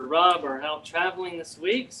Rob are out traveling this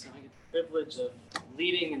week, so I get the privilege of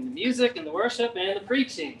leading in the music and the worship and the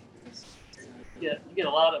preaching. You get a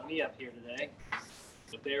lot of me up here today,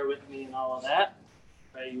 so bear with me and all of that.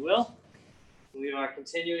 Pray you will. We are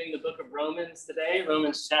continuing the book of Romans today,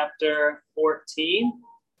 Romans chapter 14.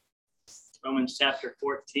 Romans chapter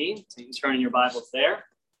 14, so you can turn in your Bibles there.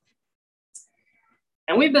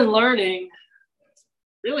 And we've been learning,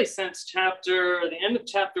 really since the end of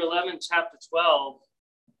chapter 11, chapter 12,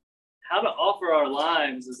 how to offer our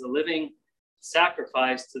lives as a living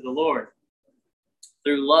sacrifice to the Lord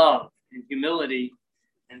through love and humility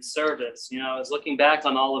and service. You know, I was looking back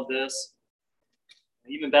on all of this,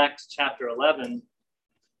 even back to chapter 11.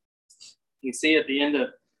 You see at the end of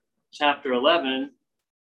chapter 11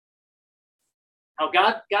 how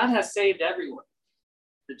God has saved everyone,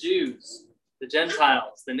 the Jews, the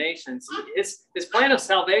Gentiles, the nations. His plan of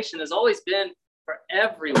salvation has always been for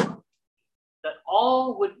everyone, that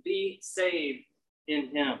all would be saved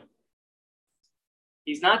in him.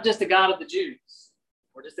 He's not just the God of the Jews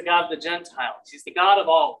or just the God of the Gentiles. He's the God of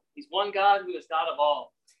all. He's one God who is God of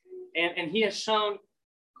all. And he has shown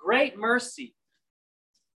great mercy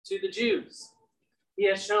to the Jews. He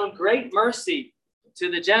has shown great mercy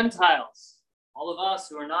to the Gentiles, all of us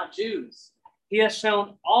who are not Jews. He has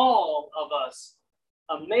shown all of us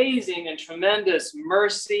amazing and tremendous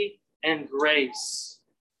mercy and grace.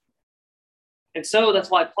 And so that's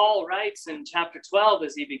why Paul writes in chapter 12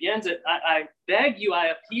 as he begins it, I beg you,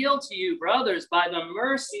 I appeal to you, brothers, by the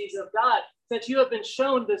mercies of God, that you have been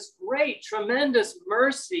shown this great, tremendous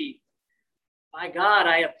mercy. My God,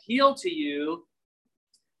 I appeal to you,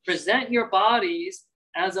 present your bodies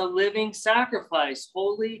as a living sacrifice,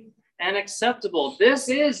 holy and acceptable. This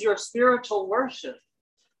is your spiritual worship.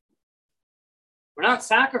 We're not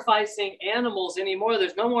sacrificing animals anymore.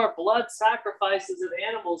 There's no more blood sacrifices of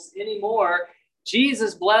animals anymore.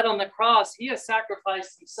 Jesus bled on the cross. He has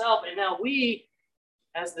sacrificed himself. And now we,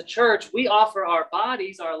 as the church, we offer our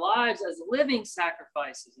bodies, our lives as living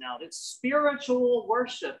sacrifices now. It's spiritual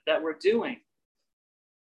worship that we're doing.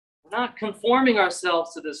 We're not conforming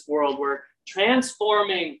ourselves to this world. We're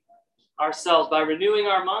transforming ourselves by renewing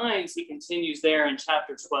our minds, he continues there in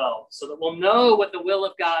chapter 12, so that we'll know what the will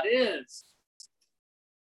of God is.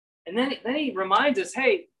 And then he reminds us,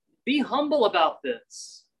 hey, be humble about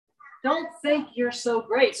this. Don't think you're so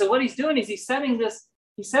great. So what he's doing is he's setting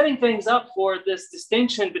things up for this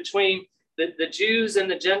distinction between the Jews and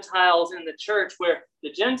the Gentiles in the church, where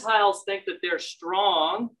the Gentiles think that they're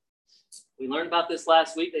strong. We learned about this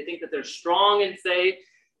last week. They think that they're strong in faith.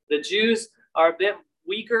 The Jews are a bit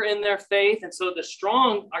weaker in their faith, and so the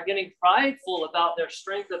strong are getting prideful about their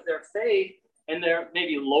strength of their faith, and they're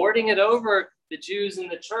maybe lording it over the Jews in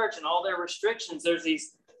the church and all their restrictions. There's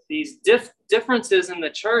these differences in the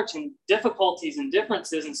church and difficulties and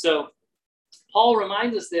differences. And so Paul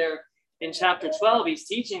reminds us there in chapter 12, he's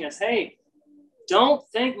teaching us, hey, don't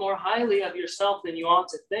think more highly of yourself than you ought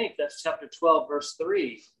to think. That's chapter 12, verse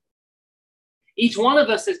 3. Each one of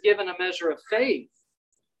us is given a measure of faith.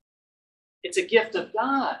 It's a gift of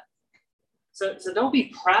God. So don't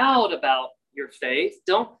be proud about your faith.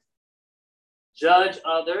 Don't judge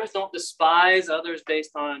others. Don't despise others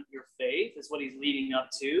based on your faith, is what he's leading up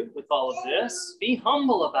to with all of this. Be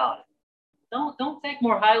humble about it. Don't think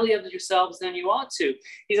more highly of yourselves than you ought to.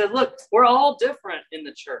 He said, look, we're all different in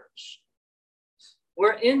the church.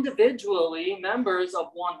 We're individually members of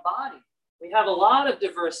one body. We have a lot of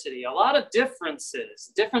diversity, a lot of differences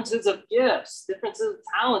of gifts, differences of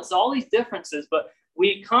talents, all these differences, but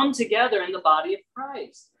we come together in the body of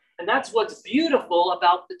Christ. And that's what's beautiful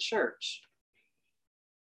about the church.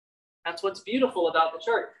 That's what's beautiful about the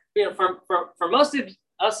church. You know, for most of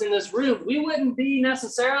us in this room, we wouldn't be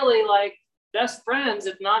necessarily like best friends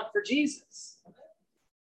if not for Jesus.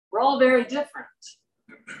 We're all very different.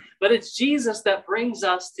 But it's Jesus that brings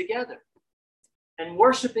us together. And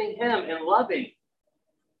worshiping him and loving,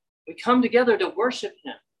 we come together to worship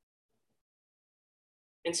him.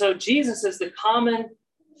 And so Jesus is the common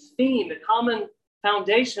theme, the common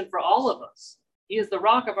foundation for all of us. He is the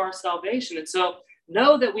rock of our salvation. And so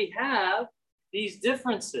know that we have these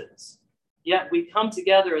differences, yet we come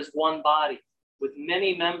together as one body with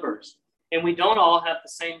many members, and we don't all have the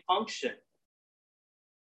same function.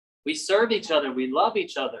 We serve each other, we love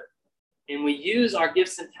each other, and we use our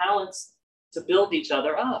gifts and talents to build each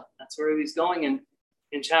other up. That's where he's going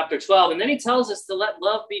in chapter 12. And then he tells us to let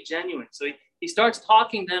love be genuine. So he starts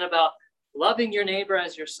talking then about loving your neighbor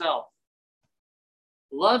as yourself.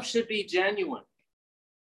 Love should be genuine.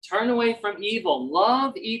 Turn away from evil.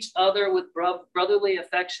 Love each other with brotherly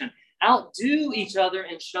affection. Outdo each other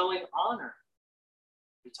in showing honor.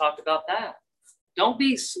 We talked about that. Don't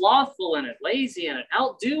be slothful in it, lazy in it.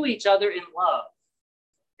 Outdo each other in love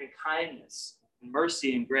and kindness and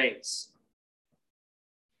mercy and grace.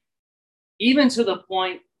 Even to the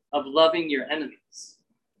point of loving your enemies.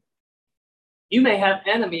 You may have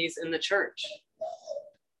enemies in the church.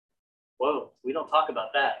 Whoa, we don't talk about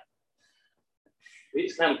that. We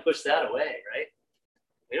just kind of push that away, right?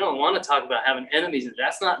 We don't want to talk about having enemies.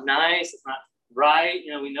 That's not nice. It's not right.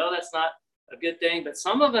 We know that's not a good thing. But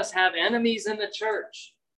some of us have enemies in the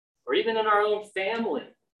church or even in our own family,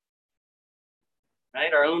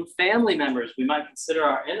 right? Our own family members, we might consider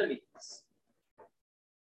our enemies. It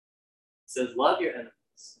says, love your enemies.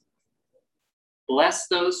 Bless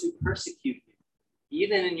those who persecute you,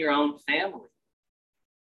 even in your own family.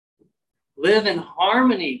 Live in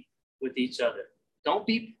harmony with each other. Don't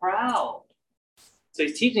be proud. So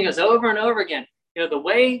he's teaching us over and over again. The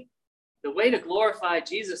way to glorify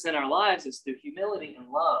Jesus in our lives is through humility and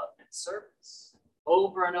love and service.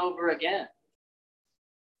 Over and over again.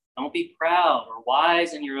 Don't be proud or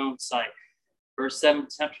wise in your own sight. Verse 7,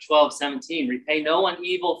 chapter 12, 17. Repay no one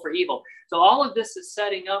evil for evil. So all of this is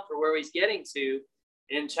setting up for where he's getting to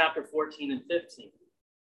in chapter 14 and 15.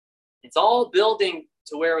 It's all building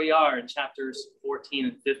to where we are in chapters 14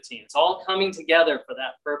 and 15. It's all coming together for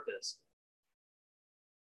that purpose.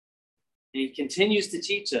 And he continues to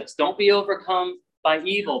teach us, don't be overcome by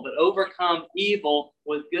evil, but overcome evil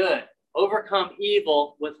with good. Overcome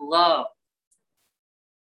evil with love.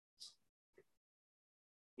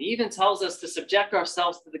 He even tells us to subject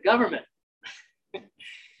ourselves to the government.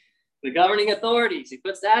 The governing authorities. He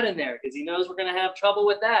puts that in there because he knows we're going to have trouble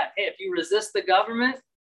with that. Hey, if you resist the government,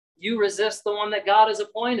 you resist the one that God has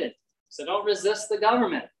appointed. So don't resist the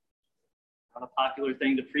government. Not a popular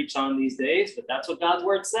thing to preach on these days, but that's what God's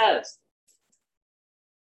word says.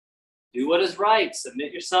 Do what is right.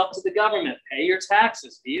 Submit yourself to the government. Pay your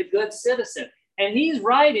taxes. Be a good citizen. And he's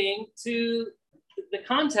writing to the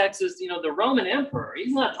context is, the Roman emperor.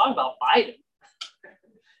 He's not talking about Biden.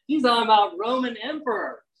 He's talking about Roman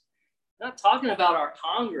emperor. Not talking about our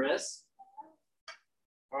Congress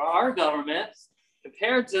or our government.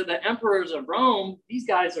 Compared to the emperors of Rome, these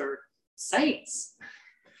guys are saints.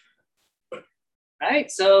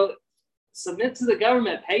 Right? So submit to the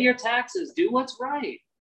government. Pay your taxes. Do what's right.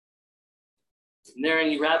 And there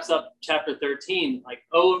he wraps up chapter 13, like,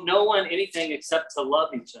 owe no one anything except to love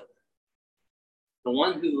each other. The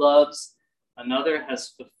one who loves another has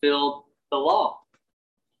fulfilled the law.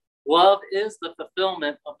 Love is the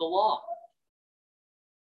fulfillment of the law.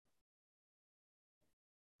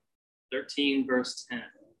 13, verse 10.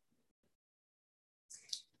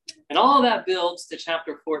 And all of that builds to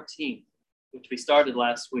chapter 14, which we started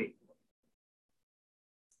last week.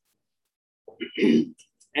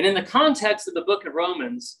 And in the context of the book of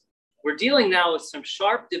Romans, we're dealing now with some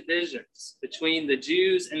sharp divisions between the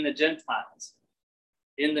Jews and the Gentiles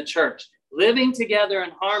in the church, living together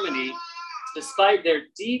in harmony despite their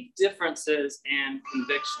deep differences and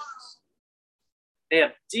convictions. They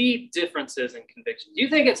have deep differences and convictions. Do you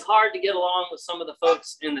think it's hard to get along with some of the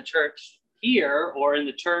folks in the church here or in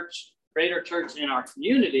the church, greater church in our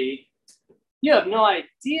community? You have no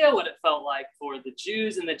idea what it felt like for the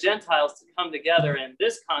Jews and the Gentiles to come together in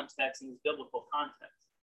this context, in this biblical context.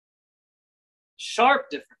 Sharp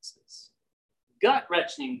differences,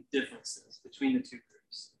 gut-wrenching differences between the two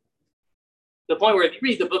groups. To the point where if you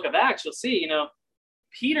read the book of Acts, you'll see,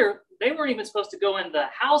 Peter, they weren't even supposed to go in the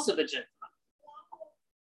house of a Gentile.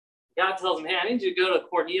 God tells him, hey, I need you to go to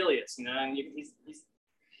Cornelius, and he's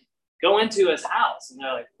go into his house. And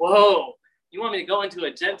they're like, whoa, you want me to go into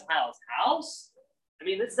a Gentile's house? I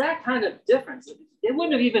mean, it's that kind of difference. They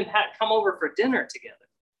wouldn't have even come over for dinner together.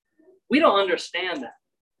 We don't understand that.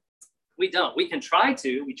 We don't. We can try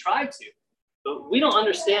to. We try to. But we don't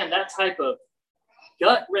understand that type of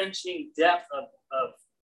gut-wrenching depth of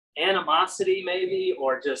animosity, maybe,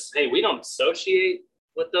 or just, hey, we don't associate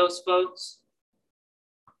with those folks.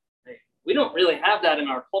 Hey, we don't really have that in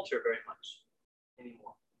our culture very much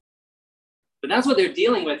anymore. But that's what they're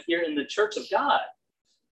dealing with here in the church of God.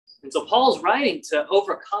 And so Paul's writing to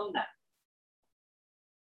overcome that.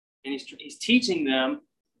 And he's teaching them,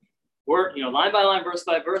 line by line, verse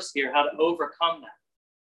by verse here, how to overcome that.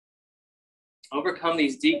 Overcome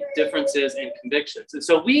these deep differences and convictions. And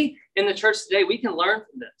so we, in the church today, we can learn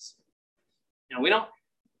from this. We don't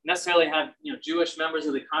necessarily have, Jewish members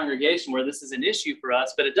of the congregation where this is an issue for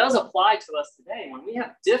us, but it does apply to us today. When we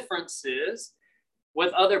have differences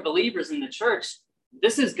with other believers in the church,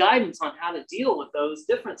 this is guidance on how to deal with those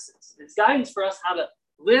differences. It's guidance for us how to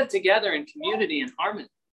live together in community and harmony.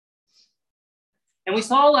 And we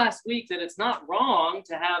saw last week that it's not wrong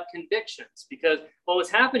to have convictions, because what was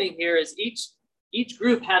happening here is each Each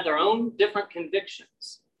group had their own different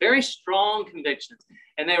convictions, very strong convictions,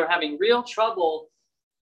 and they were having real trouble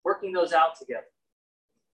working those out together.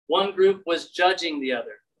 One group was judging the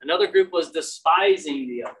other. Another group was despising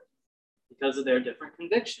the other because of their different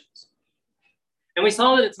convictions. And we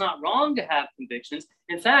saw that it's not wrong to have convictions.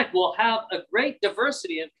 In fact, we'll have a great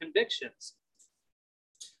diversity of convictions.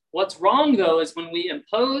 What's wrong, though, is when we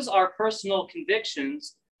impose our personal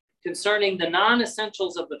convictions concerning the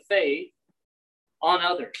non-essentials of the faith on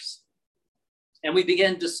others. And we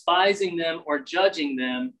begin despising them or judging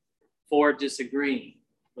them for disagreeing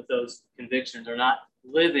with those convictions or not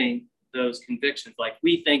living those convictions like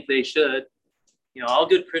we think they should. You know, all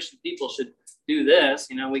good Christian people should do this.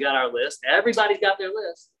 You know, we got our list. Everybody's got their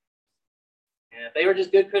list. And if they were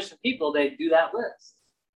just good Christian people, they'd do that list.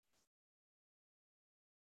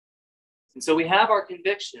 And so we have our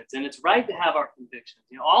convictions, and it's right to have our convictions.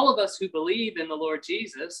 You know, all of us who believe in the Lord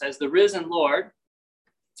Jesus as the risen Lord,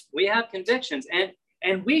 we have convictions,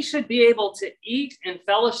 and we should be able to eat and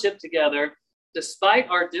fellowship together despite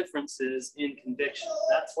our differences in conviction.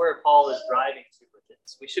 That's where Paul is driving to with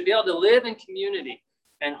this. We should be able to live in community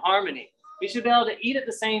and harmony. We should be able to eat at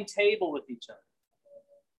the same table with each other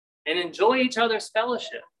and enjoy each other's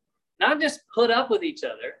fellowship, not just put up with each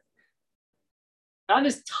other, not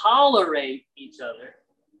just tolerate each other,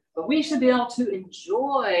 but we should be able to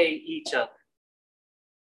enjoy each other.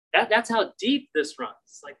 That's how deep this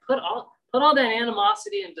runs. Like put all that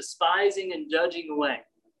animosity and despising and judging away,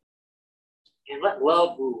 and let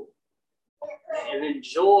love rule, and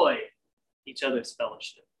enjoy each other's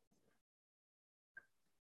fellowship.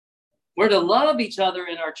 We're to love each other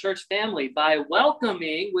in our church family by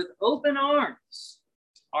welcoming with open arms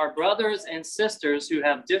our brothers and sisters who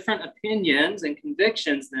have different opinions and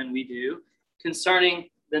convictions than we do concerning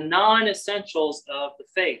the non-essentials of the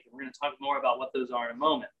faith. We're going to talk more about what those are in a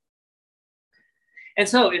moment. And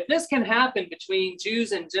so if this can happen between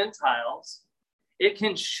Jews and Gentiles, it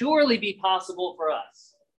can surely be possible for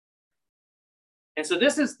us. And so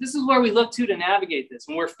this is where we look to navigate this.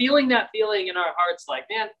 When we're feeling that feeling in our hearts like,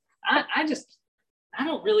 man, I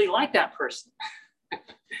don't really like that person.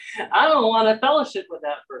 I don't want to fellowship with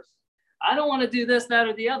that person. I don't want to do this, that,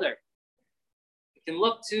 or the other. We can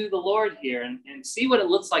look to the Lord here and see what it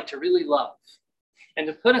looks like to really love and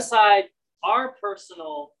to put aside our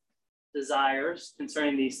personal desires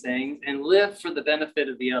concerning these things and live for the benefit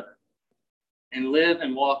of the other and live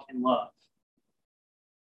and walk in love.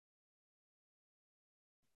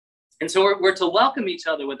 And so we're to welcome each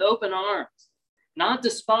other with open arms, not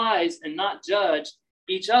despise and not judge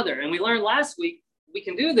each other. And we learned last week we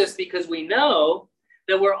can do this because we know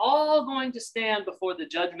that we're all going to stand before the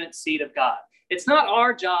judgment seat of God. It's not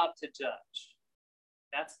our job to judge.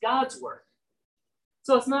 That's God's work.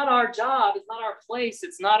 So it's not our job, it's not our place,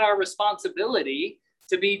 it's not our responsibility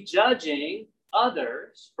to be judging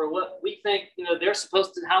others for what we think, they're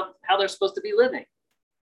supposed to, how they're supposed to be living.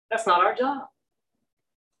 That's not our job.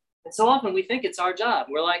 And so often we think it's our job.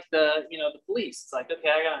 We're like the police. It's like, okay,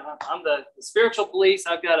 I'm the spiritual police.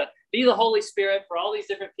 I've got to be the Holy Spirit for all these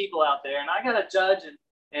different people out there. And I got to judge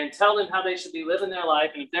and tell them how they should be living their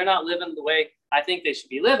life. And if they're not living the way I think they should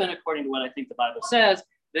be living, according to what I think the Bible says,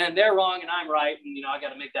 then they're wrong and I'm right. And, I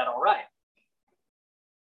got to make that all right.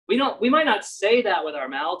 We might not say that with our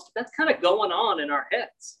mouths, but that's kind of going on in our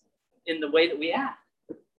heads in the way that we act.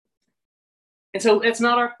 And so it's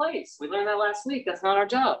not our place. We learned that last week. That's not our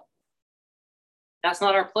job. That's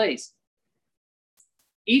not our place.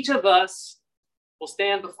 Each of us will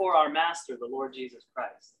stand before our master, the Lord Jesus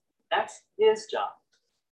Christ. That's his job.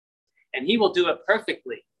 And he will do it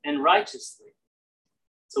perfectly and righteously.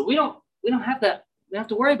 So we don't have that. We don't have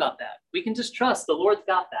to worry about that. We can just trust the Lord's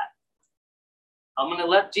got that. I'm going to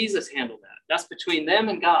let Jesus handle that. That's between them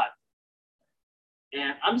and God.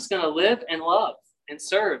 And I'm just going to live and love and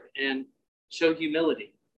serve and show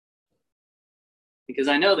humility. Because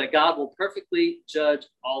I know that God will perfectly judge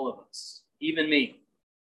all of us, even me.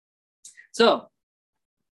 So,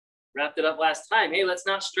 wrapped it up last time. Hey, let's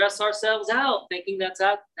not stress ourselves out thinking that's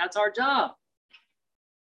our job.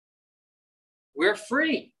 We're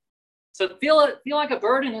free. So feel like a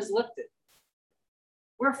burden is lifted.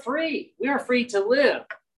 We're free. We are free to live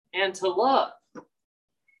and to love.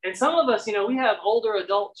 And some of us, we have older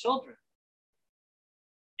adult children.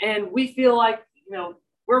 And we feel like,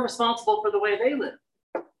 we're responsible for the way they live.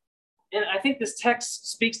 And I think this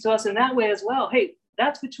text speaks to us in that way as well. Hey,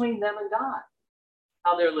 that's between them and God,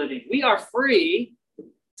 how they're living. We are free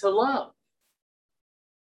to love.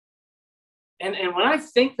 And when I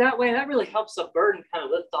think that way, that really helps a burden kind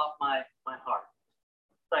of lift off my heart.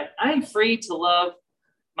 Like, I'm free to love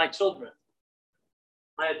my children,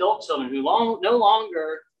 my adult children who no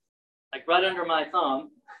longer like right under my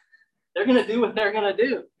thumb, they're going to do what they're going to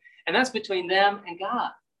do. And that's between them and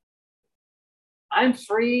God. I'm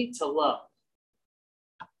free to love.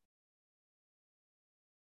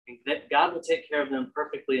 And that God will take care of them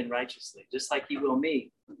perfectly and righteously, just like he will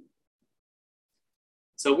me.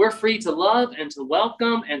 So we're free to love and to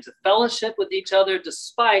welcome and to fellowship with each other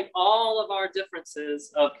despite all of our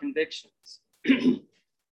differences of convictions.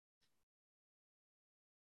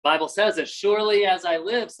 Bible says, as surely as I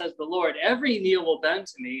live, says the Lord, every knee will bend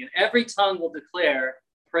to me and every tongue will declare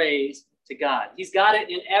praise to God. He's got it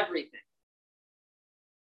in everything.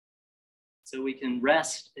 So we can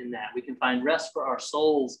rest in that. We can find rest for our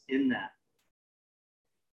souls in that.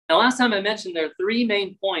 Now, last time I mentioned there are three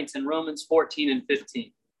main points in Romans 14 and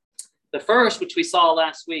 15. The first, which we saw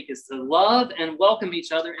last week, is to love and welcome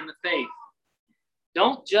each other in the faith.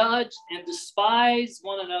 Don't judge and despise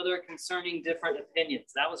one another concerning different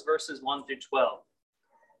opinions. That was verses 1 through 12.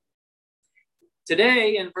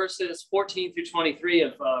 Today, in verses 14 through 23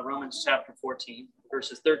 of Romans chapter 14,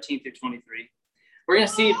 verses 13 through 23, we're going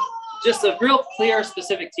to see just a real clear,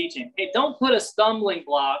 specific teaching. Hey, don't put a stumbling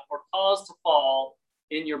block or cause to fall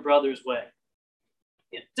in your brother's way.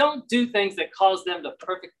 Don't do things that cause them to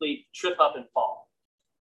perfectly trip up and fall.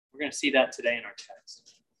 We're going to see that today in our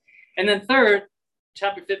text. And then third,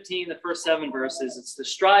 chapter 15, the first 7 verses, it's to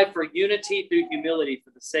strive for unity through humility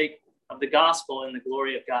for the sake of the gospel and the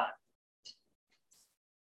glory of God.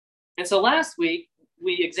 And so last week,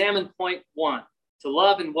 we examined point 1, to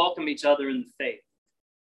love and welcome each other in the faith.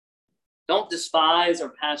 Don't despise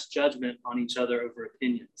or pass judgment on each other over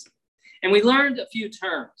opinions. And we learned a few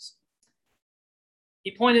terms.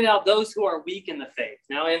 He pointed out those who are weak in the faith.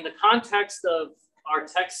 Now, in the context of our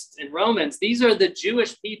text in Romans, these are the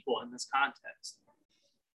Jewish people in this context.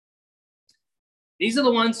 These are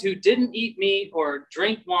the ones who didn't eat meat or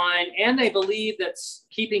drink wine, and they believe that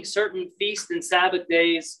keeping certain feast and Sabbath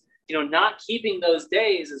days, not keeping those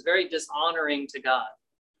days is very dishonoring to God.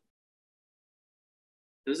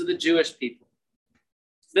 Those are the Jewish people.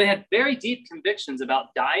 They had very deep convictions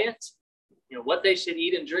about diet, what they should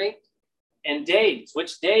eat and drink, and days,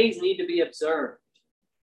 which days need to be observed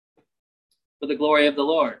for the glory of the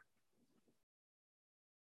Lord.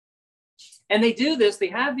 And they do this, they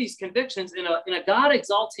have these convictions in a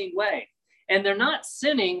God-exalting way. And they're not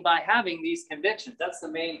sinning by having these convictions. That's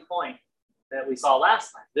the main point that we saw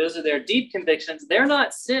last time. Those are their deep convictions. They're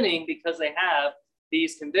not sinning because they have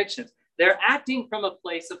these convictions. They're acting from a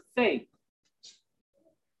place of faith.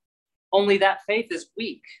 Only that faith is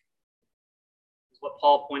weak, is what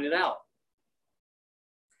Paul pointed out.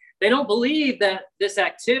 They don't believe that this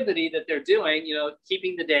activity that they're doing,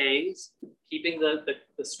 keeping the days, keeping the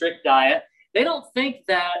strict diet, they don't think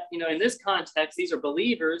that, in this context, these are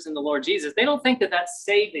believers in the Lord Jesus. They don't think that that's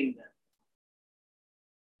saving them.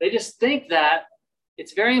 They just think that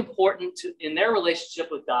it's very important in their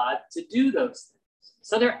relationship with God to do those things.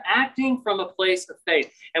 So they're acting from a place of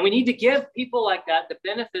faith. And we need to give people like that the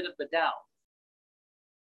benefit of the doubt.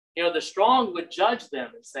 The strong would judge them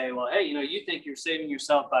and say, well, hey, you think you're saving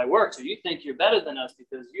yourself by works, or you think you're better than us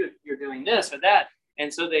because you're doing this or that.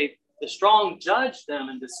 And so the strong judge them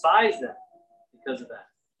and despise them because of that.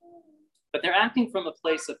 But they're acting from a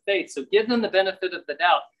place of faith. So give them the benefit of the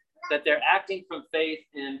doubt that they're acting from faith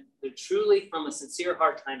and they're truly from a sincere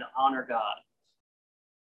heart trying to honor God.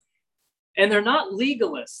 And they're not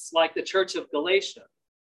legalists like the church of Galatia.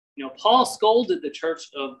 Paul scolded the church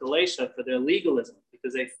of Galatia for their legalism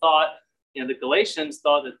because they thought, the Galatians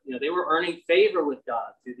thought that, they were earning favor with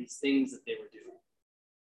God through these things that they were doing.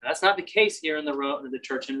 That's not the case here in the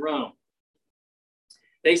church in Rome.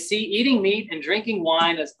 They see eating meat and drinking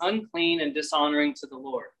wine as unclean and dishonoring to the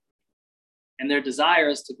Lord. And their desire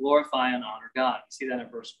is to glorify and honor God. You see that in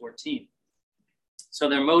verse 14. So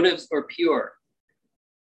their motives are pure,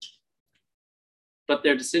 but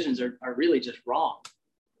their decisions are really just wrong.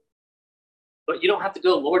 But you don't have to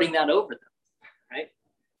go lording that over them, right?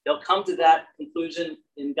 They'll come to that conclusion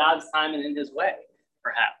in God's time and in his way,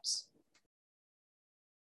 perhaps.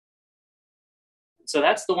 So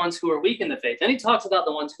that's the ones who are weak in the faith. Then he talks about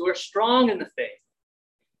the ones who are strong in the faith.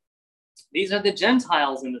 These are the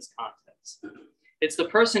Gentiles in this context. It's the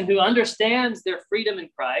person who understands their freedom in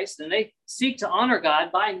Christ, and they seek to honor God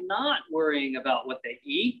by not worrying about what they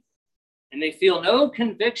eat, and they feel no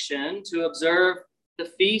conviction to observe the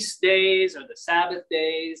feast days or the Sabbath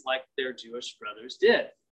days like their Jewish brothers did.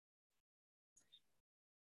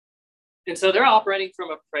 And so they're operating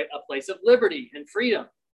from a place of liberty and freedom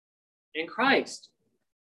in Christ.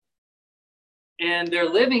 And they're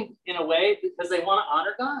living in a way because they want to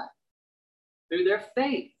honor God through their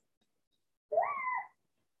faith.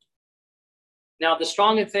 Now, the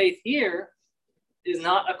strong in faith here is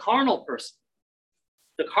not a carnal person.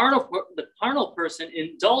 The carnal person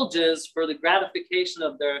indulges for the gratification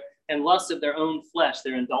of their and lust of their own flesh.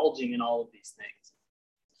 They're indulging in all of these things.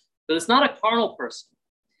 But it's not a carnal person.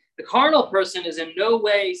 The carnal person is in no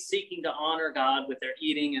way seeking to honor God with their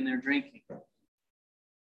eating and their drinking.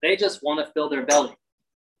 They just want to fill their belly.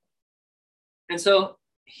 And so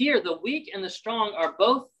here, the weak and the strong are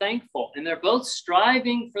both thankful, and they're both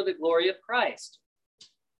striving for the glory of Christ.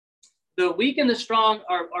 The weak and the strong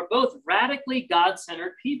are both radically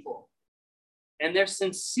God-centered people, and they're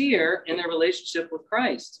sincere in their relationship with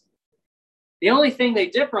Christ. The only thing they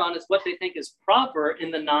differ on is what they think is proper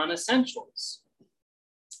in the non-essentials.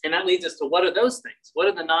 And that leads us to, what are those things? What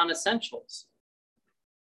are the non-essentials?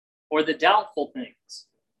 Or the doubtful things,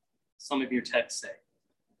 some of your texts say.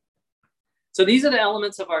 So these are the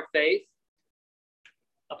elements of our faith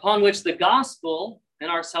upon which the gospel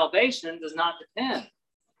and our salvation does not depend.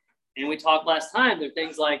 And we talked last time, there are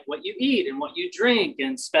things like what you eat and what you drink,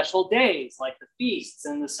 and special days like the feasts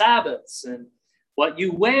and the Sabbaths, and what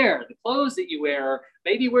you wear, the clothes that you wear, or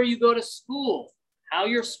maybe where you go to school, how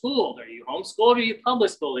you're schooled. Are you homeschooled? Are you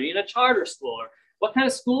public school? Are you in a charter school? Or what kind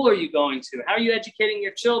of school are you going to? How are you educating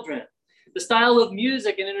your children? The style of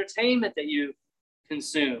music and entertainment that you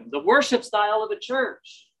consume, the worship style of a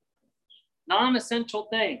church, non-essential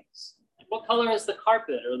things. Like what color is the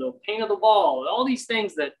carpet or the paint of the wall? All these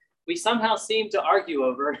things that we somehow seem to argue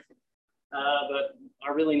over, but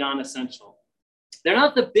are really non-essential. They're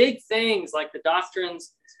not the big things like the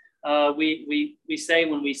doctrines we say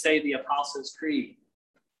when we say the Apostles' Creed.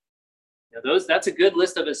 You know, that's a good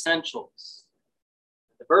list of essentials.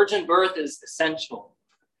 The virgin birth is essential.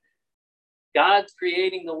 God's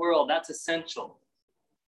creating the world, that's essential.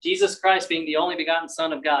 Jesus Christ being the only begotten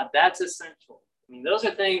Son of God, that's essential. I mean, those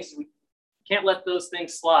are things, we can't let those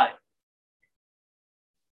things slide.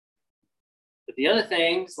 But the other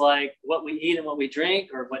things, like what we eat and what we drink,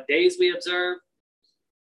 or what days we observe,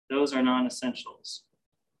 those are non-essentials.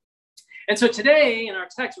 And so today in our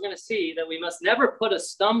text, we're going to see that we must never put a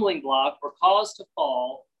stumbling block or cause to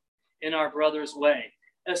fall in our brother's way,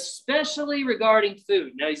 especially regarding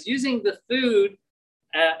food. Now, he's using the food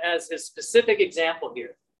as his specific example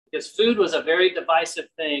here, because food was a very divisive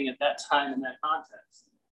thing at that time in that context.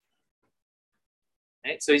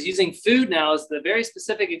 Okay, so he's using food now as the very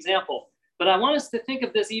specific example. But I want us to think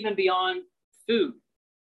of this even beyond food,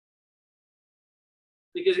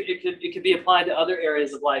 because it could be applied to other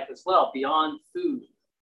areas of life as well, beyond food.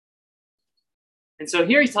 And so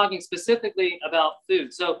here he's talking specifically about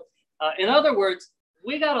food. So in other words,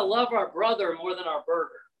 we got to love our brother more than our burger.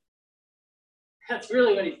 That's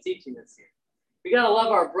really what he's teaching us here. We got to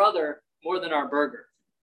love our brother more than our burger.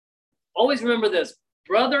 Always remember this: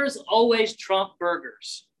 brothers always trump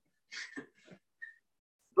burgers.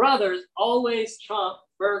 Brothers always trump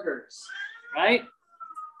burgers, right?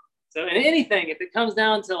 So in anything, if it comes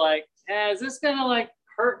down to like, is this going to like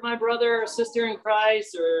hurt my brother or sister in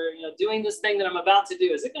Christ, or doing this thing that I'm about to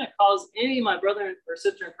do, is it going to cause any of my brother or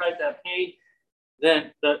sister in Christ to have pain?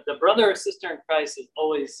 Then the brother or sister in Christ is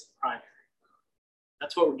always primary.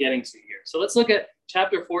 That's what we're getting to here. So let's look at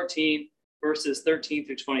chapter 14, verses 13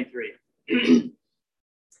 through 23.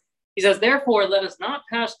 He says, "Therefore, let us not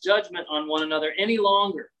pass judgment on one another any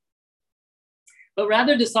longer, but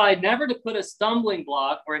rather decide never to put a stumbling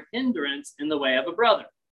block or a hindrance in the way of a brother.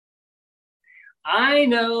 I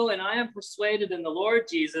know and I am persuaded in the Lord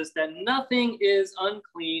Jesus that nothing is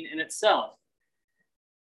unclean in itself,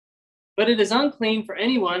 but it is unclean for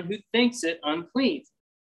anyone who thinks it unclean.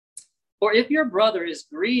 For if your brother is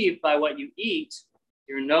grieved by what you eat,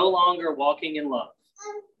 you're no longer walking in love.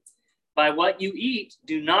 By what you eat,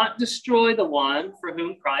 do not destroy the one for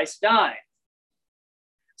whom Christ died.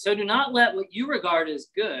 So do not let what you regard as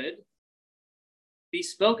good be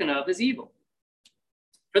spoken of as evil.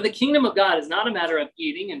 For the kingdom of God is not a matter of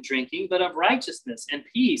eating and drinking, but of righteousness and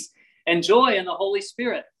peace and joy in the Holy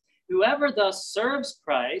Spirit. Whoever thus serves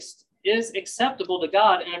Christ is acceptable to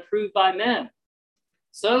God and approved by men.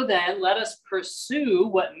 So then, let us pursue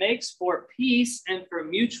what makes for peace and for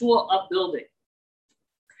mutual upbuilding.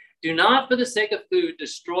 Do not, for the sake of food,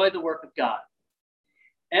 destroy the work of God.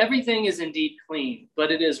 Everything is indeed clean,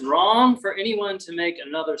 but it is wrong for anyone to make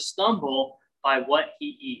another stumble by what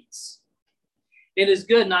he eats. It is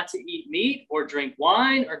good not to eat meat or drink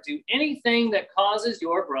wine or do anything that causes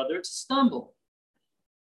your brother to stumble.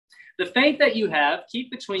 The faith that you have,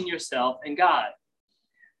 keep between yourself and God.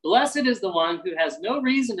 Blessed is the one who has no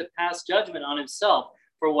reason to pass judgment on himself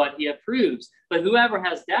for what he approves, but whoever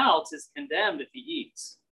has doubts is condemned if he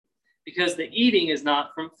eats, because the eating is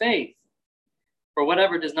not from faith. For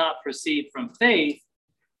whatever does not proceed from faith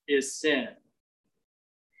is sin.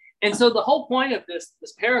 And so the whole point of this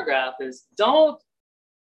paragraph is don't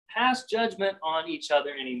pass judgment on each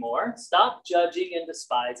other anymore. Stop judging and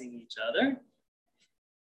despising each other.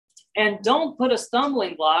 And don't put a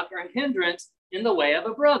stumbling block or a hindrance in the way of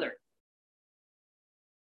a brother.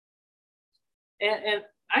 And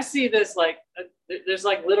I see this like, there's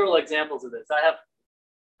like literal examples of this. I have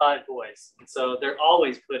 5 boys, and so they're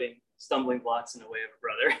always putting stumbling blocks in the way of a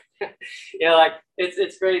brother. Like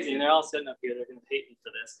it's crazy, and they're all sitting up here. They're gonna hate me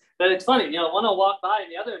for this, but it's funny. One will walk by,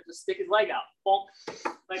 and the other just stick his leg out. Bonk.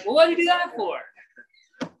 Like, well, what do you do that for?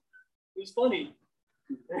 It was funny.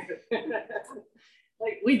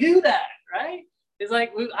 Like we do that, right? It's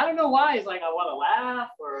like I don't know why. It's like I want to laugh,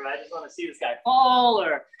 or I just want to see this guy fall,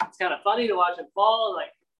 or it's kind of funny to watch him fall. Like,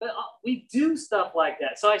 but we do stuff like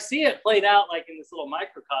that. So I see it played out like in this little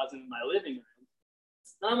microcosm in my living room.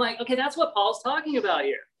 And I'm like, okay, that's what Paul's talking about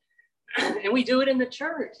here. And we do it in the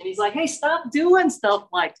church. And he's like, hey, stop doing stuff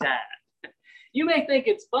like that. You may think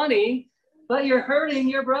it's funny, but you're hurting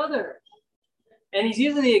your brother. And he's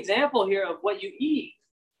using the example here of what you eat.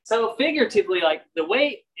 So figuratively, like the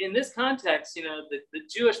way in this context, the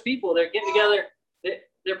Jewish people, they're getting together,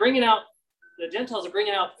 they're bringing out, the Gentiles are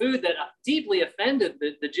bringing out food that deeply offended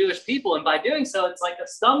the Jewish people. And by doing so, it's like a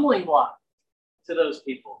stumbling block to those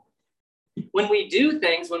people. When we do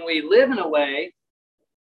things, when we live in a way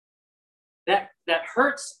that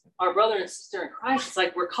hurts our brother and sister in Christ, it's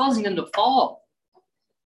like we're causing them to fall.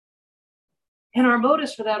 And our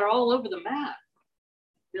motives for that are all over the map.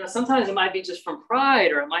 Sometimes it might be just from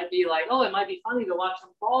pride, or it might be like, oh, it might be funny to watch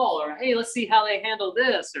them fall, or hey, let's see how they handle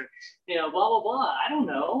this, or blah, blah, blah. I don't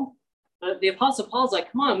know. But the Apostle Paul's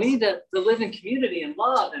like, come on, we need to live in community and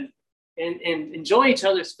love and enjoy each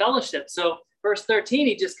other's fellowship. So verse 13,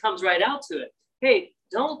 he just comes right out to it. Hey,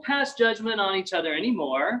 don't pass judgment on each other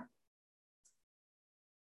anymore.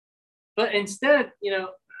 But instead,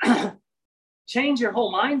 change your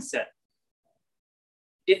whole mindset.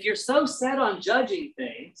 If you're so set on judging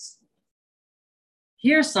things,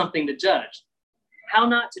 here's something to judge. How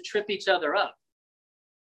not to trip each other up.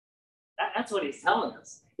 That's what he's telling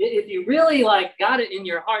us. If you really got it in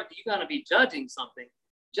your heart that you're going to be judging something,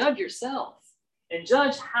 judge yourself. And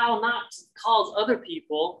judge how not to cause other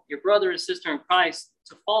people, your brother and sister in Christ,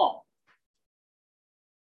 to fall.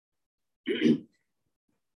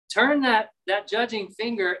 Turn that judging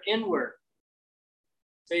finger inward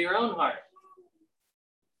to your own heart.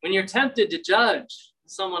 When you're tempted to judge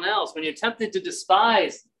someone else, when you're tempted to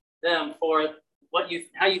despise them for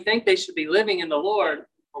how you think they should be living in the Lord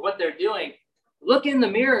or what they're doing, look in the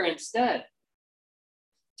mirror instead.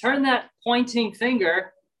 Turn that pointing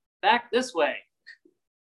finger back this way.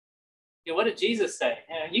 What did Jesus say?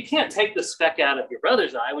 You can't take the speck out of your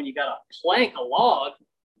brother's eye when you got a plank, a log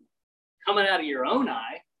coming out of your own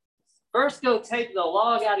eye. First, go take the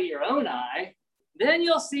log out of your own eye. Then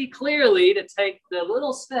you'll see clearly to take the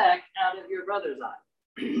little speck out of your brother's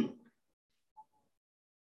eye.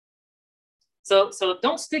 So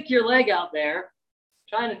don't stick your leg out there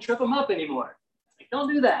trying to trip them up anymore.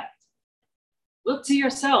 Don't do that. Look to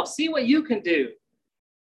yourself. See what you can do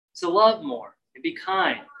to love more and be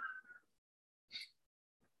kind.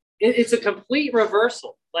 It's a complete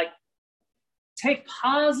reversal. Take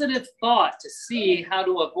positive thought to see how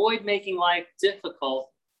to avoid making life difficult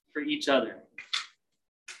for each other.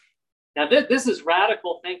 Now, this is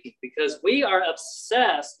radical thinking because we are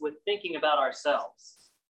obsessed with thinking about ourselves.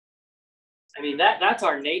 I mean, that's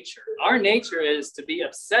our nature. Our nature is to be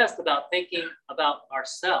obsessed about thinking about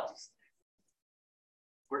ourselves.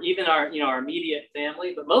 Or even our immediate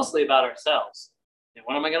family, but mostly about ourselves.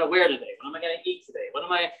 What am I going to wear today? What am I going to eat today? What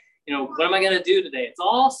am I going to do today? It's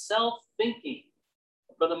all self-thinking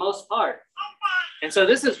for the most part. And so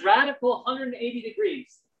this is radical 180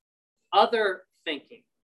 degrees. Other thinking.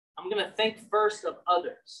 I'm going to think first of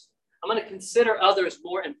others. I'm going to consider others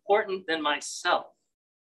more important than myself.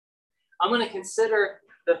 I'm going to consider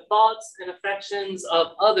the thoughts and affections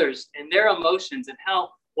of others and their emotions and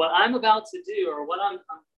how what I'm about to do or what I'm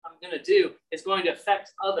going to do is going to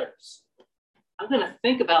affect others. I'm going to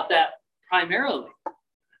think about that primarily.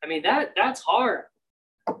 I mean, that's hard.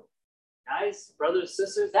 Guys, brothers,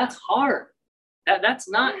 sisters, that's hard. That's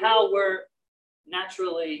not how we're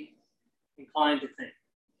naturally inclined to think.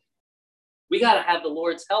 We got to have the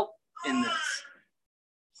Lord's help in this.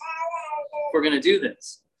 We're going to do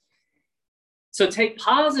this. So take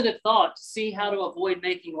positive thought to see how to avoid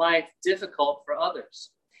making life difficult for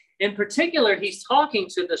others. In particular, he's talking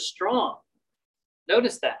to the strong.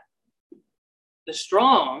 Notice that. The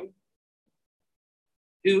strong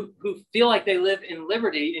who feel like they live in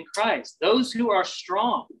liberty in Christ, those who are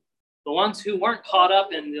strong, the ones who weren't caught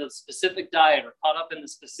up in the specific diet or caught up in the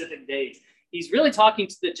specific days. He's really talking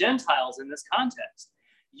to the Gentiles in this context.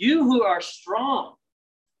 You who are strong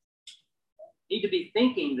need to be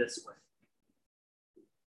thinking this way.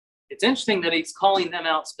 It's interesting that he's calling them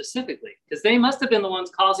out specifically because they must have been the ones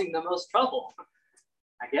causing the most trouble,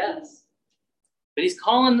 I guess. But he's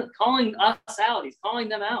calling us out. He's calling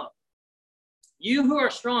them out. You who are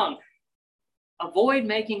strong, avoid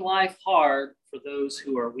making life hard for those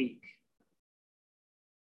who are weak.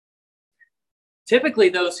 Typically,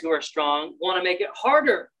 those who are strong want to make it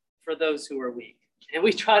harder for those who are weak. And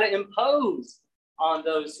we try to impose on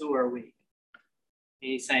those who are weak.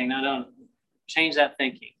 And he's saying, no, don't change that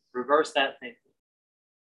thinking. Reverse that thinking.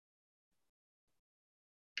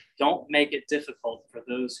 Don't make it difficult for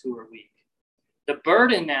those who are weak. The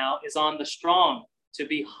burden now is on the strong to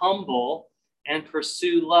be humble and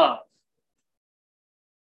pursue love.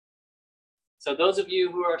 So those of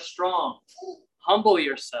you who are strong, humble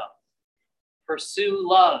yourself. Pursue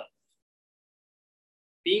love.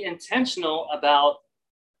 Be intentional about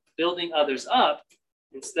building others up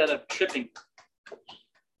instead of tripping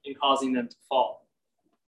and causing them to fall.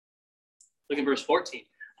 Look at verse 14.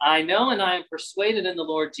 I know and I am persuaded in the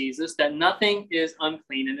Lord Jesus that nothing is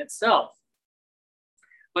unclean in itself,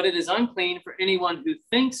 but it is unclean for anyone who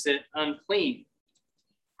thinks it unclean.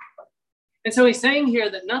 And so he's saying here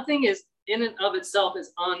that nothing is in and of itself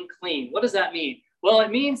is unclean. What does that mean? Well,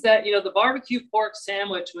 it means that, the barbecue pork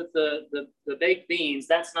sandwich with the baked beans,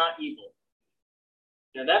 that's not evil.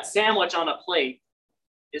 That sandwich on a plate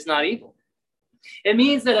is not evil. It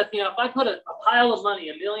means that if I put a pile of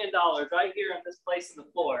money, $1 million right here on this place on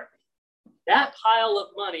the floor, that pile of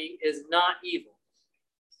money is not evil.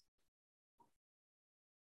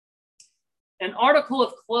 An article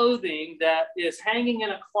of clothing that is hanging in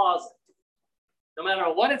a closet, no matter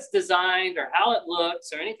what it's designed or how it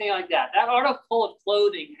looks or anything like that, that article of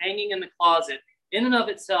clothing hanging in the closet in and of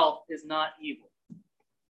itself is not evil.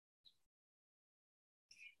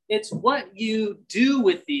 It's what you do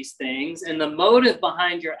with these things and the motive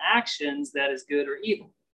behind your actions that is good or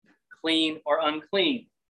evil, clean or unclean.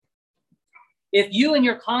 If you in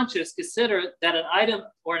your conscience consider that an item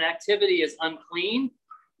or an activity is unclean,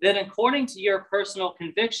 then according to your personal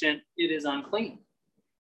conviction, it is unclean.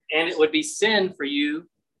 And it would be sin for you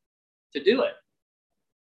to do it.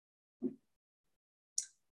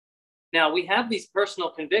 Now, we have these personal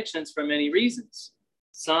convictions for many reasons.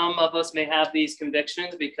 Some of us may have these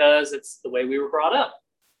convictions because it's the way we were brought up.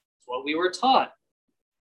 It's what we were taught.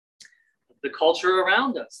 The culture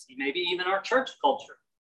around us, maybe even our church culture.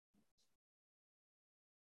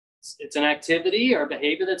 It's an activity or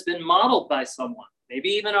behavior that's been modeled by someone, maybe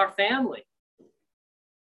even our family.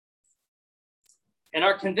 And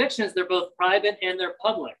our convictions, they're both private and they're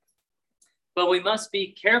public. But we must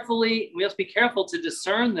be careful to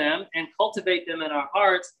discern them and cultivate them in our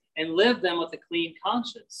hearts and live them with a clean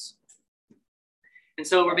conscience. And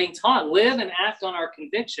so we're being taught, live and act on our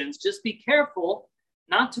convictions. Just be careful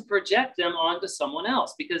not to project them onto someone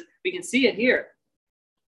else, because we can see it here.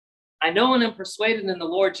 I know and am persuaded in the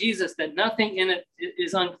Lord Jesus that nothing in it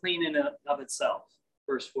is unclean in and of itself.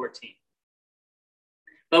 Verse 14.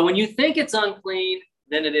 But when you think it's unclean,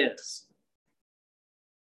 then it is.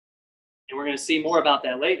 And we're going to see more about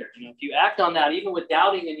that later. If you act on that, even with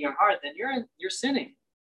doubting in your heart, then you're sinning.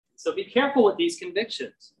 So be careful with these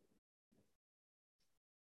convictions.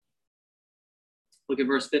 Look at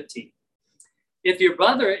verse 15. If your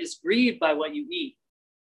brother is grieved by what you eat,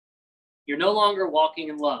 you're no longer walking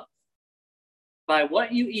in love. By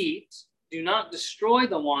what you eat, do not destroy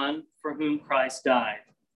the one for whom Christ died.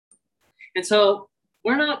 And so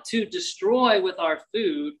we're not to destroy with our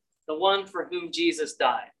food the one for whom Jesus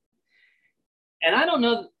died. And I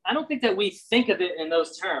don't think that we think of it in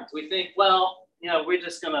those terms. We think, well, we're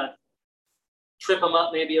just going to trip them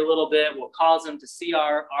up maybe a little bit. We'll cause them to see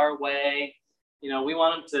our way. We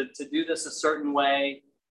want them to do this a certain way.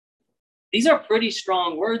 These are pretty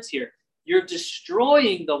strong words here. You're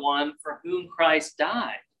destroying the one for whom Christ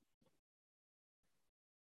died.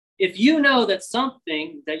 If you know that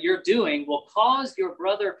something that you're doing will cause your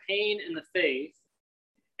brother pain in the faith,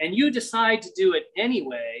 and you decide to do it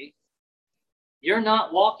anyway, you're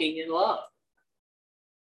not walking in love.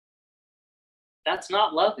 That's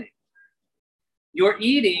not loving. Your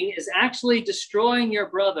eating is actually destroying your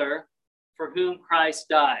brother for whom Christ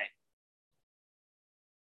died.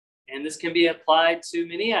 And this can be applied to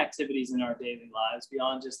many activities in our daily lives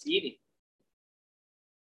beyond just eating,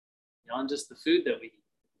 beyond just the food that we eat.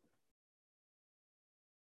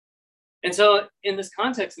 And so in this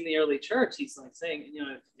context in the early church, he's like saying,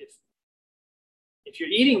 if you're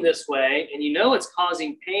eating this way and you know it's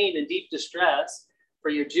causing pain and deep distress for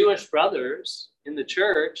your Jewish brothers in the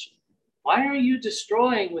church, why are you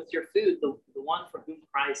destroying with your food the one for whom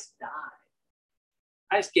Christ died?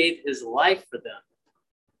 Christ gave his life for them.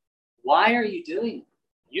 Why are you doing it?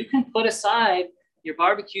 You can put aside your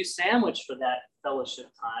barbecue sandwich for that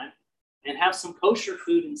fellowship time and have some kosher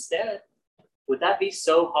food instead. Would that be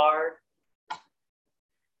so hard?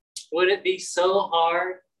 Would it be so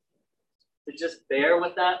hard to just bear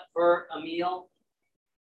with that for a meal?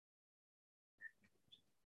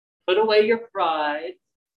 Put away your pride.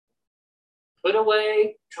 Put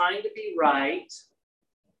away trying to be right.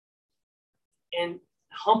 And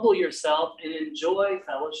humble yourself and enjoy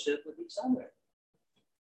fellowship with each other.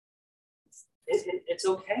 It's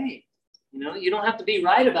okay. You don't have to be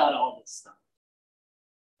right about all this stuff.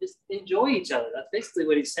 Just enjoy each other. That's basically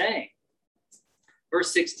what he's saying.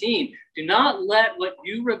 Verse 16, do not let what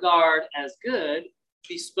you regard as good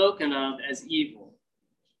be spoken of as evil.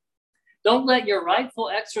 Don't let your rightful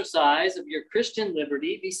exercise of your Christian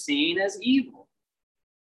liberty be seen as evil.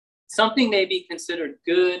 Something may be considered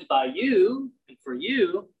good by you and for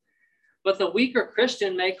you, but the weaker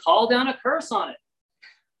Christian may call down a curse on it.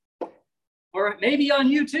 Or maybe on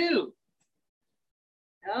you too.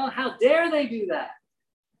 How dare they do that?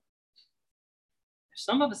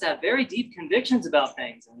 Some of us have very deep convictions about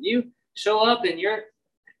things, and you show up and you're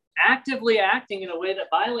actively acting in a way that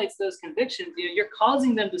violates those convictions. You're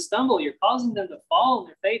causing them to stumble. You're causing them to fall in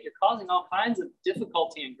their faith. You're causing all kinds of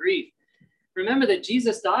difficulty and grief. Remember that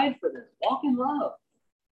Jesus died for them. Walk in love.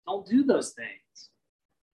 Don't do those things.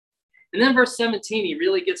 And then verse 17, he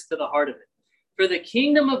really gets to the heart of it. For the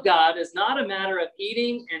kingdom of God is not a matter of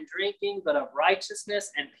eating and drinking, but of righteousness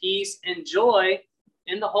and peace and joy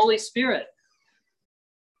in the Holy Spirit.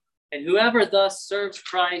 And whoever thus serves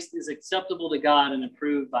Christ is acceptable to God and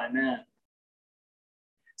approved by men.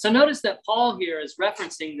 So notice that Paul here is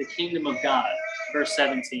referencing the kingdom of God, verse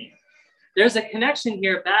 17. There's a connection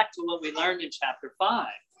here back to what we learned in chapter 5.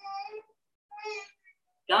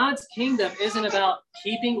 God's kingdom isn't about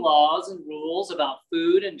keeping laws and rules about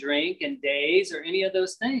food and drink and days or any of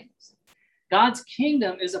those things. God's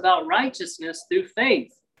kingdom is about righteousness through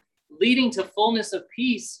faith, leading to fullness of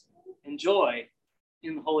peace and joy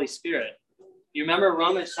in the Holy Spirit. You remember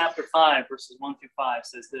Romans chapter 5, verses 1 through 5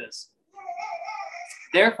 says this.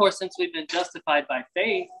 Therefore, since we've been justified by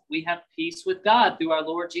faith, we have peace with God through our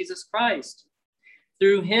Lord Jesus Christ.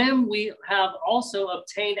 Through him, we have also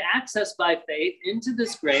obtained access by faith into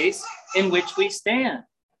this grace in which we stand.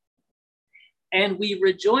 And we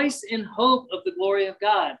rejoice in hope of the glory of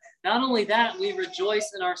God. Not only that, we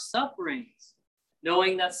rejoice in our sufferings,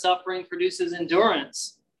 knowing that suffering produces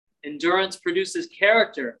endurance. Endurance produces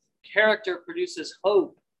character. Character produces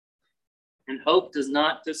hope. And hope does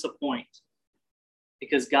not disappoint,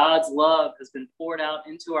 because God's love has been poured out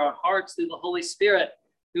into our hearts through the Holy Spirit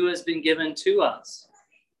who has been given to us.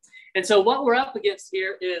 And so what we're up against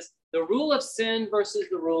here is the rule of sin versus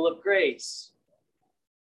the rule of grace.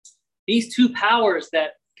 These two powers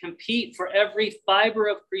that compete for every fiber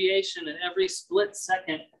of creation and every split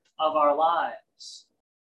second of our lives.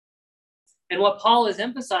 And what Paul is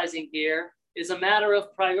emphasizing here is a matter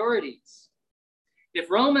of priorities. If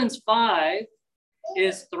Romans 5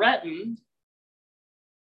 is threatened,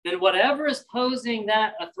 then whatever is posing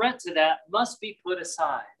a threat to that must be put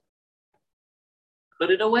aside. Put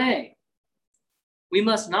it away. We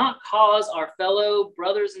must not cause our fellow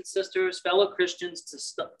brothers and sisters, fellow Christians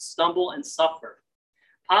to stumble and suffer,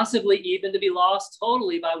 possibly even to be lost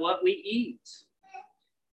totally by what we eat.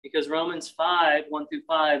 Because Romans 5, 1 through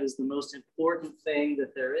 5 is the most important thing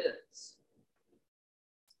that there is.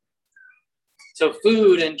 So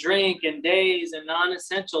food and drink and days and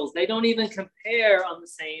non-essentials, they don't even compare on the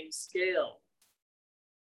same scale.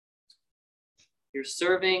 You're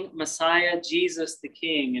serving Messiah, Jesus the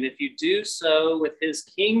King. And if you do so with his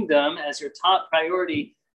kingdom as your top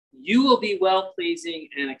priority, you will be well-pleasing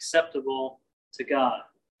and acceptable to God.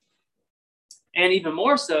 And even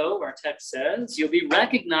more so, our text says, you'll be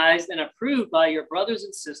recognized and approved by your brothers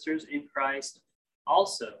and sisters in Christ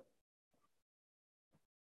also.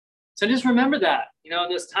 So just remember that, in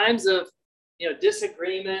those times of,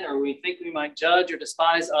 disagreement, or we think we might judge or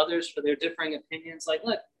despise others for their differing opinions,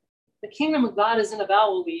 look, the kingdom of God isn't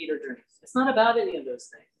about what we eat or drink. It's not about any of those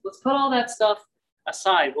things. Let's put all that stuff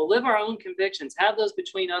aside. We'll live our own convictions, have those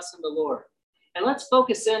between us and the Lord. And let's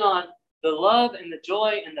focus in on the love and the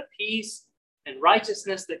joy and the peace and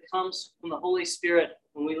righteousness that comes from the Holy Spirit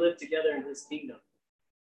when we live together in his kingdom.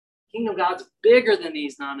 The kingdom of God's bigger than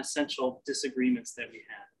these non-essential disagreements that we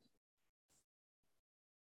have.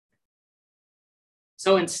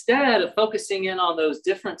 So instead of focusing in on those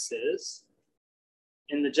differences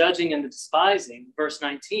in the judging and the despising, verse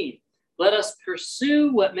 19, let us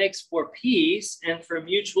pursue what makes for peace and for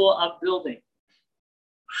mutual upbuilding.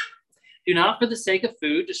 Do not, for the sake of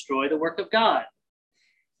food, destroy the work of God.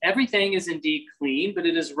 Everything is indeed clean, but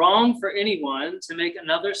it is wrong for anyone to make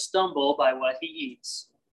another stumble by what he eats.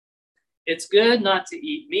 It's good not to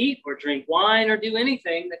eat meat or drink wine or do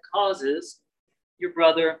anything that causes your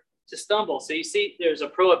brother to stumble. So you see, there's a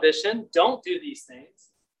prohibition. Don't do these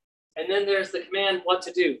things. And then there's the command what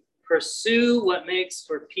to do. Pursue what makes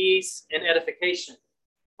for peace and edification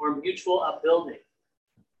or mutual upbuilding.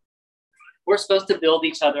 We're supposed to build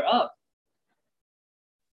each other up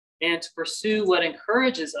and to pursue what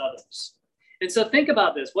encourages others. And so think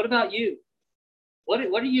about this. What about you? What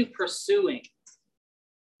are you pursuing?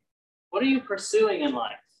 What are you pursuing in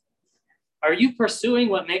life? Are you pursuing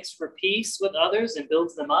what makes for peace with others and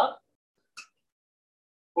builds them up?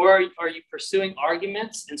 Or are you pursuing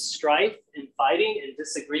arguments and strife and fighting and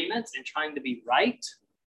disagreements and trying to be right?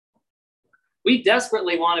 We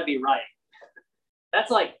desperately want to be right. That's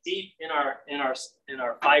like deep in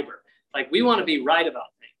our fiber. Like we want to be right about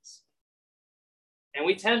things. And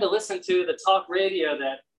we tend to listen to the talk radio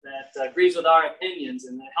that agrees with our opinions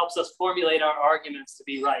and that helps us formulate our arguments to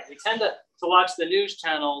be right. We tend to watch the news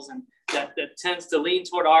channels and that tends to lean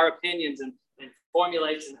toward our opinions and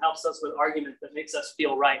formulates and helps us with argument that makes us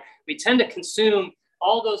feel right. We tend to consume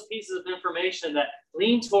all those pieces of information that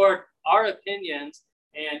lean toward our opinions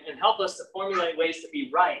and help us to formulate ways to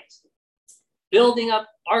be right. Building up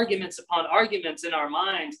arguments upon arguments in our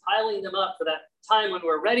minds, piling them up for that time when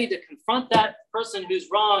we're ready to confront that person who's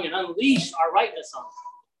wrong and unleash our rightness on them.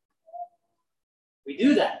 We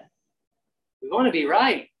do that. We want to be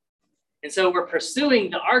right. And so we're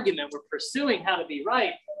pursuing the argument. We're pursuing how to be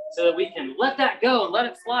right so that we can let that go and let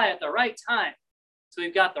it fly at the right time. So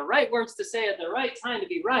we've got the right words to say at the right time to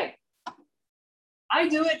be right. I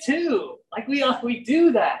do it too. Like we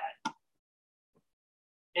do that.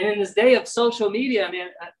 And in this day of social media, I mean,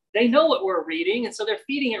 they know what we're reading, and so they're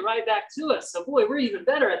feeding it right back to us. So boy, we're even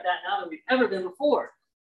better at that now than we've ever been before.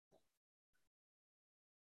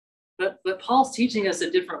 But Paul's teaching us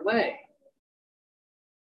a different way,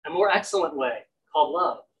 a more excellent way called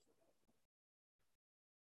love.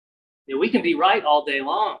 You know, we can be right all day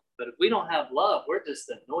long, but if we don't have love, we're just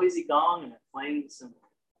a noisy gong and a clanging cymbal.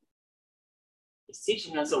 He's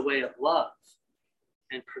teaching us a way of love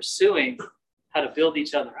and pursuing how to build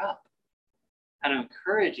each other up, how to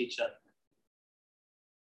encourage each other.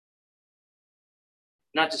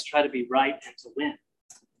 Not just try to be right and to win.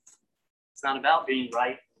 It's not about being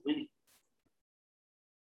right and winning.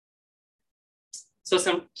 So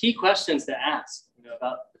some key questions to ask,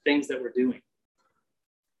 about the things that we're doing.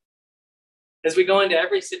 As we go into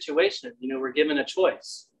every situation, we're given a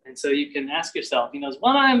choice. And so you can ask yourself, is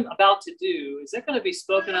what I'm about to do, is it going to be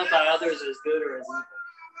spoken of by others as good or as evil?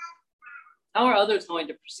 How are others going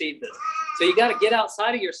to perceive this? So you got to get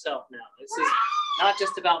outside of yourself now. This is not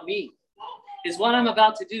just about me. Is what I'm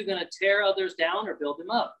about to do going to tear others down or build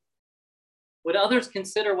them up? Would others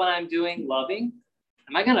consider what I'm doing loving?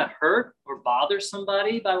 Am I going to hurt or bother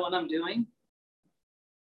somebody by what I'm doing?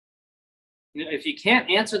 If you can't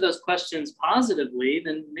answer those questions positively,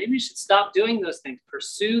 then maybe you should stop doing those things.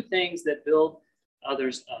 Pursue things that build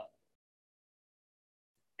others up.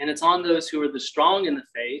 And it's on those who are the strong in the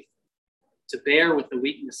faith to bear with the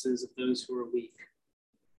weaknesses of those who are weak.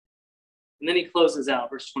 And then he closes out,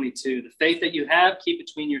 verse 22, the faith that you have, keep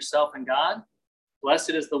between yourself and God. Blessed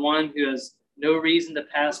is the one who has no reason to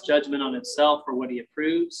pass judgment on himself or what he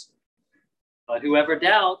approves. But whoever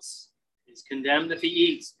doubts is condemned if he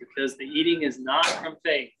eats, because the eating is not from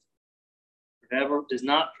faith. Whatever does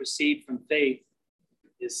not proceed from faith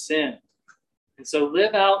is sin. And so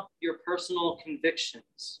live out your personal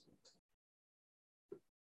convictions,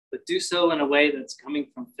 but do so in a way that's coming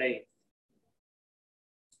from faith.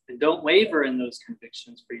 And don't waver in those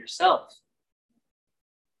convictions for yourself.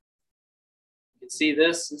 You can see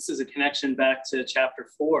this is a connection back to chapter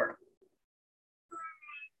 4.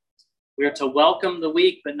 We are to welcome the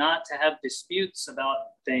weak, but not to have disputes about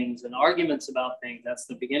things and arguments about things. That's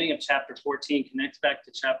the beginning of chapter 14, connects back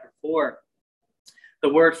to chapter 4.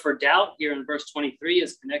 The word for doubt here in verse 23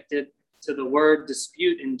 is connected to the word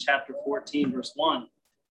dispute in chapter 14, verse 1.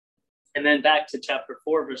 And then back to chapter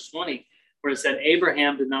 4, verse 20, where it said,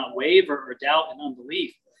 Abraham did not waver or doubt in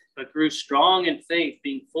unbelief, but grew strong in faith,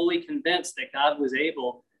 being fully convinced that God was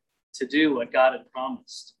able to do what God had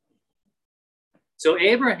promised. So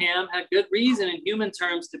Abraham had good reason in human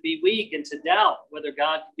terms to be weak and to doubt whether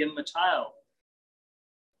God could give him a child.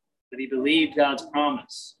 But he believed God's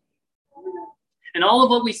promise. And all of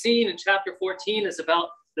what we've seen in chapter 14 is about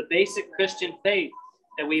the basic Christian faith,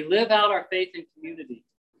 that we live out our faith in community.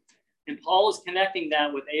 And Paul is connecting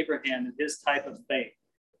that with Abraham and his type of faith.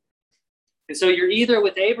 And so you're either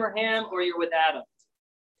with Abraham or you're with Adam.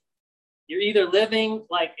 You're either living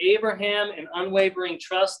like Abraham in unwavering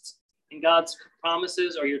trust in God's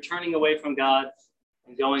promises, or you're turning away from God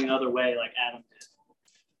and going another way like Adam did.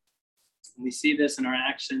 And we see this in our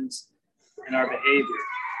actions and our behavior.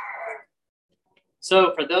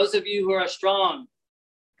 So for those of you who are strong,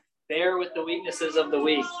 bear with the weaknesses of the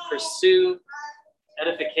weak. Pursue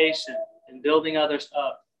edification and building others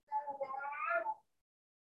up.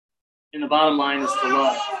 And the bottom line is to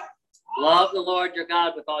love. Love the Lord your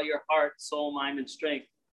God with all your heart, soul, mind, and strength.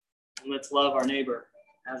 And let's love our neighbor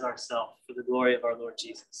as ourselves for the glory of our Lord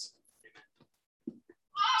Jesus.